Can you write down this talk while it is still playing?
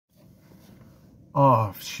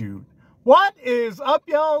Offshoot. What is up,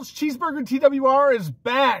 y'all? Tcheeseburger TwR is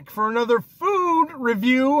back for another food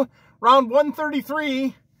review. Round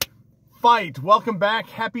 133. Fight. Welcome back.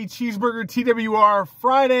 Happy Tcheeseburger TwR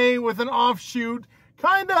Friday with an offshoot.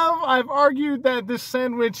 Kind of. I've argued that this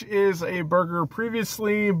sandwich is a burger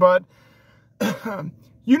previously, but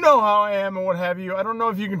you know how I am and what have you. I don't know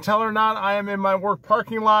if you can tell or not. I am in my work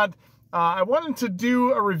parking lot. I wanted to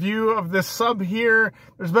do a review of this sub here.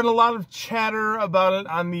 There's been a lot of chatter about it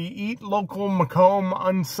on the Eat Local Macomb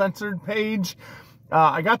Uncensored page.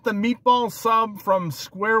 I got the meatball sub from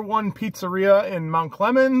Square One Pizzeria in Mount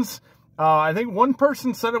Clemens. I think one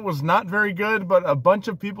person said it was not very good, but a bunch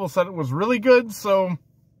of people said it was really good. So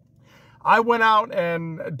I went out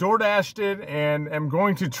and DoorDashed it and am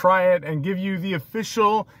going to try it and give you the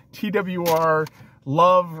official TwR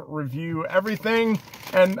love review everything.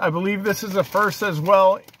 And I believe this is a first as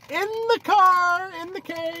well. In the car, in the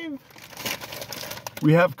cave,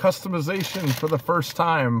 we have customization for the first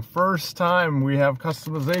time. First time we have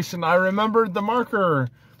customization. I remembered the marker,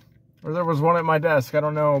 or there was one at my desk, I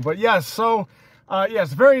don't know. But yes, so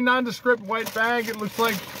yes, very nondescript white bag. It looks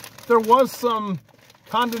like there was some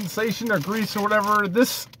condensation or grease or whatever.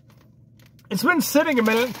 It's been sitting a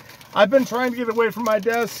minute. I've been trying to get away from my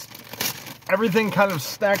desk. Everything kind of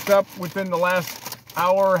stacked up within the last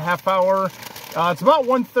hour, half hour. It's about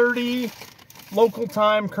 1:30 local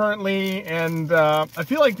time currently, and I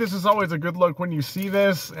feel like this is always a good look when you see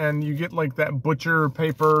this and you get like that butcher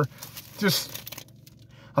paper. Just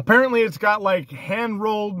apparently it's got like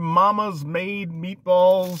hand-rolled mama's made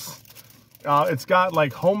meatballs. It's got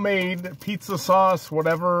like homemade pizza sauce,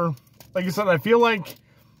 whatever. Like I said, I feel like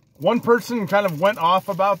one person kind of went off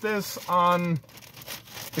about this on...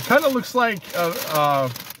 It kind of looks like a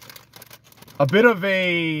bit of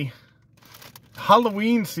a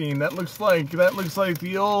Halloween scene. That looks like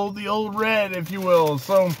the old red, if you will.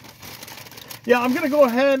 So yeah, I'm gonna go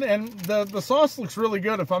ahead, and the sauce looks really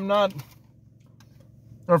good. If I'm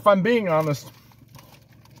being honest,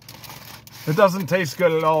 it doesn't taste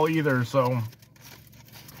good at all either. So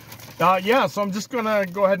yeah, so I'm just gonna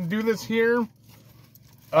go ahead and do this here.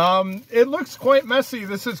 It looks quite messy.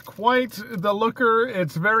 This is quite the looker.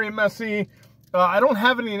 It's very messy. I don't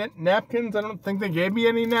have any napkins. I don't think they gave me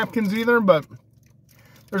any napkins either, but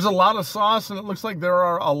there's a lot of sauce, and it looks like there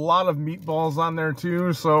are a lot of meatballs on there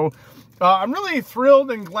too. So I'm really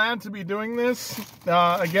thrilled and glad to be doing this.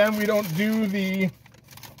 Again, we don't do the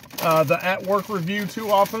at-work review too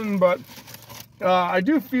often, but I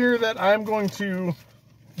do fear that I'm going to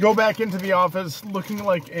go back into the office looking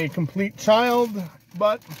like a complete child.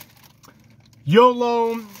 But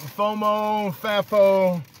YOLO, FOMO,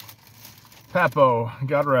 FAFO, PAPO,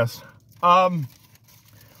 God rest. But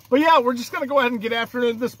yeah, we're just going to go ahead and get after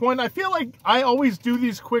it at this point. I feel like I always do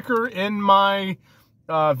these quicker in my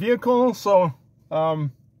vehicle. So,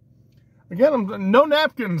 again, no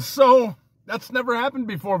napkins. So, that's never happened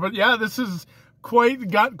before. But yeah, this is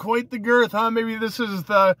got quite the girth, huh? Maybe this is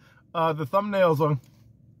the thumbnails on.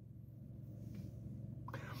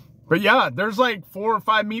 But yeah, there's like 4 or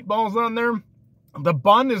 5 meatballs on there. The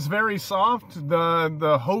bun is very soft.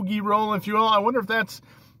 The hoagie roll, if you will. I wonder if that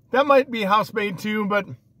might be house made too. But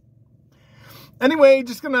anyway,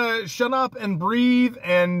 just gonna shut up and breathe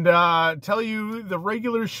and tell you the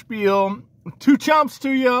regular spiel. 2 chomps to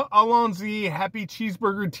you. Allons-y. Happy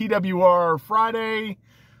Tcheeseburger TwR Friday.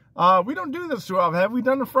 We don't do this too often. Have we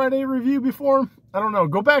done a Friday review before? I don't know.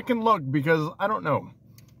 Go back and look because I don't know.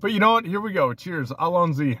 But you know what? Here we go. Cheers.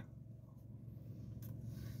 Allons-y.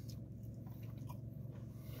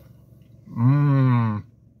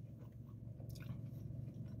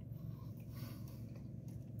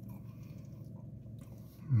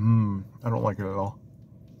 I don't like it at all.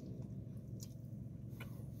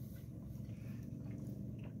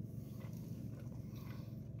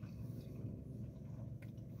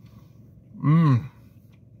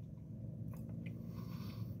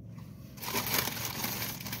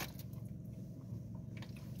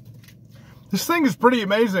 This thing is pretty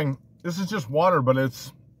amazing. This is just water, but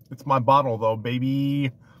it's my bottle though,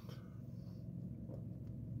 baby.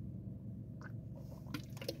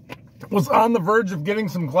 Was on the verge of getting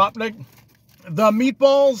some Klopnik. The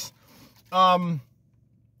meatballs,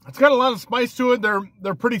 it's got a lot of spice to it.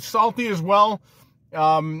 They're pretty salty as well.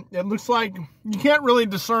 It looks like you can't really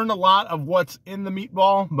discern a lot of what's in the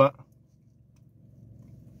meatball, but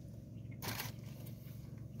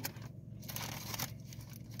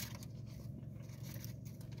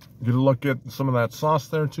get a look at some of that sauce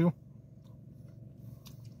there too.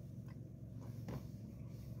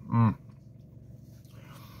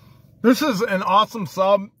 This is an awesome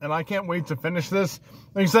sub, and I can't wait to finish this.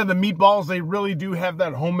 Like I said, the meatballs, they really do have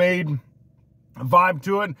that homemade vibe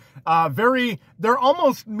to it. They're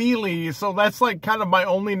almost mealy, so that's like kind of my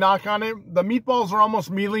only knock on it. The meatballs are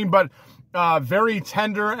almost mealy, but very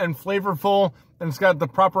tender and flavorful, and it's got the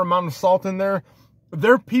proper amount of salt in there.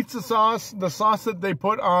 Their pizza sauce, the sauce that they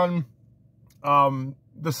put on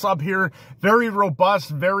the sub here, very robust,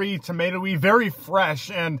 very tomatoey, very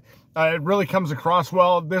fresh, and it really comes across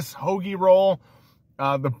well. This hoagie roll,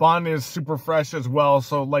 the bun is super fresh as well.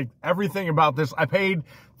 So like everything about this, I paid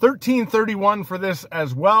 $13.31 for this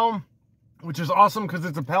as well, which is awesome because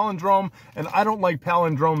it's a palindrome, and I don't like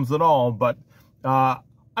palindromes at all, but I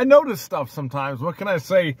notice stuff sometimes. What can I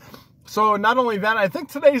say? So not only that, I think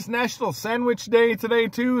today's National Sandwich Day today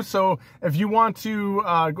too. So if you want to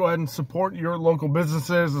go ahead and support your local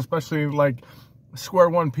businesses, especially like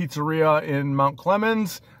Square One Pizzeria in Mount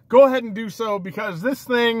Clemens, go ahead and do so, because this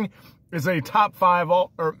thing is a top 5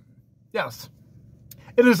 yes.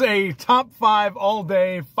 It is a top 5 all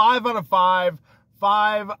day, 5 out of 5,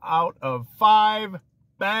 5 out of 5,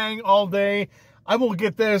 bang, all day. I will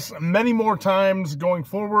get this many more times going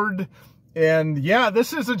forward. And yeah,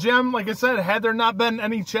 this is a gem. Like I said, had there not been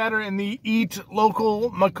any chatter in the Eat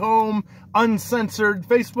Local Macomb Uncensored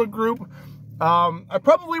Facebook group, I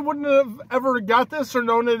probably wouldn't have ever got this or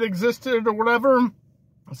known it existed or whatever.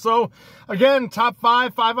 So again, top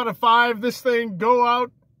 5, 5 out of 5. This thing, go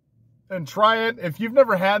out and try it. If you've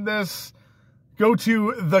never had this, go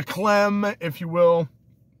to the CLEM, if you will.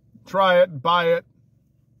 Try it, buy it.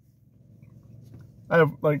 I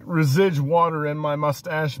have like residue water in my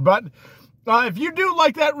mustache, but if you do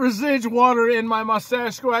like that residue water in my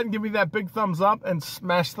mustache, go ahead and give me that big thumbs up and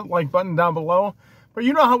smash the like button down below. But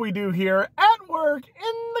you know how we do here at work,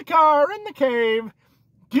 in the car, in the cave.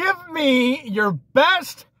 Give me your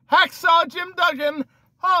best Hacksaw Jim Duggan.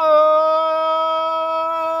 Oh!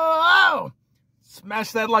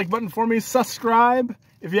 Smash that like button for me. Subscribe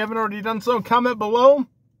if you haven't already done so. Comment below.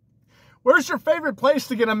 Where's your favorite place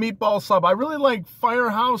to get a meatball sub? I really like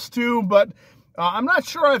Firehouse too, but I'm not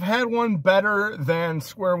sure I've had one better than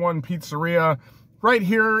Square One Pizzeria. Right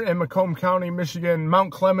here in Macomb County, Michigan,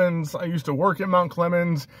 Mount Clemens. I used to work at Mount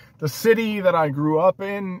Clemens. The city that I grew up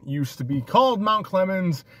in used to be called Mount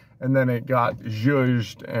Clemens, and then it got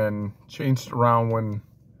zhuzhed and changed around when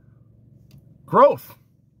growth.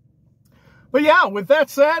 But yeah, with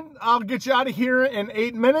that said, I'll get you out of here in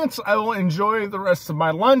 8 minutes. I will enjoy the rest of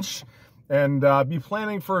my lunch and be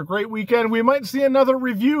planning for a great weekend. We might see another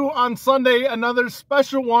review on Sunday, another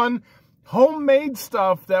special one. Homemade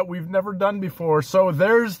stuff that we've never done before. So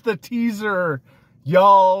there's the teaser,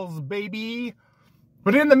 y'all's baby.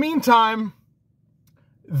 But in the meantime,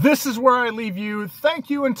 this is where I leave you. Thank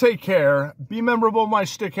you and take care. Be memorable, my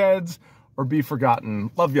shtickheads, or be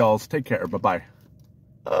forgotten. Love y'alls. Take care. Bye-bye.